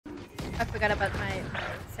I forgot about my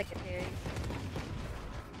secondary.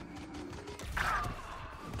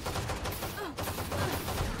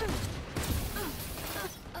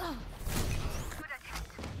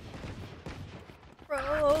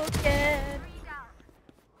 Broken.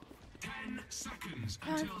 10 seconds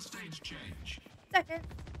until stage change. Second.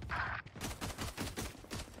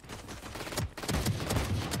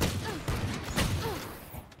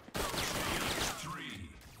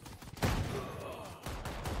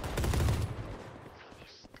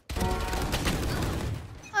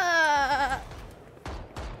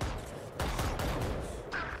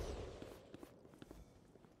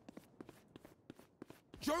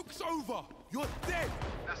 Joke's over! You're dead!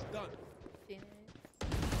 That's done.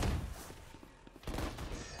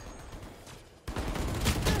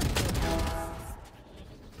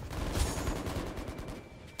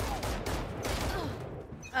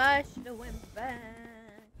 I should have went back.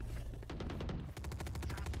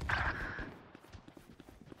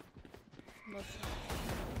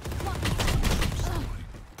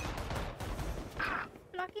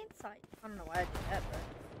 Blocking sight. I don't know why I did that, but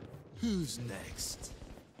Who's next?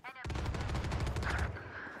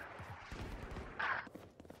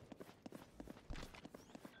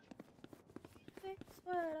 fix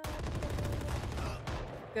what I did.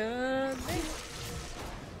 Good thing.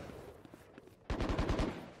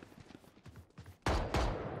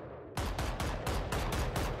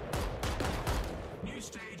 New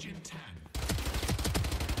stage in 10.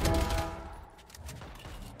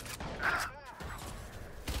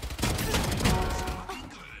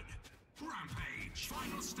 Rampage.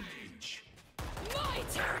 Final stage. My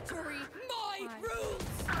territory, my rules.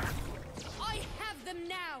 I have them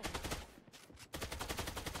now.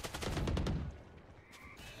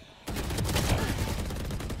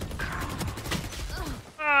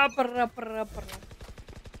 Ah, brr, brr, brr.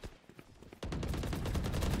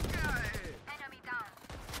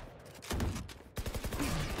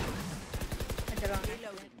 I did it on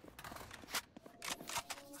accident.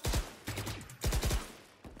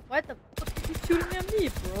 What the fuck are you shooting at me,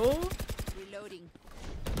 bro? Reloading.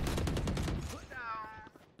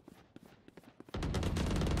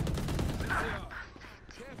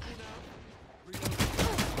 Careful now.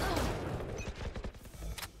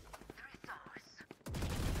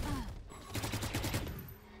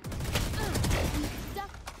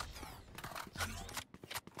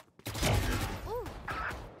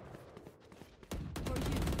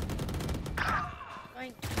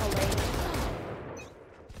 Going away.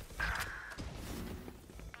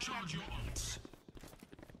 Charge your ults.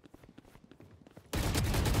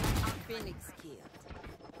 Phoenix killed.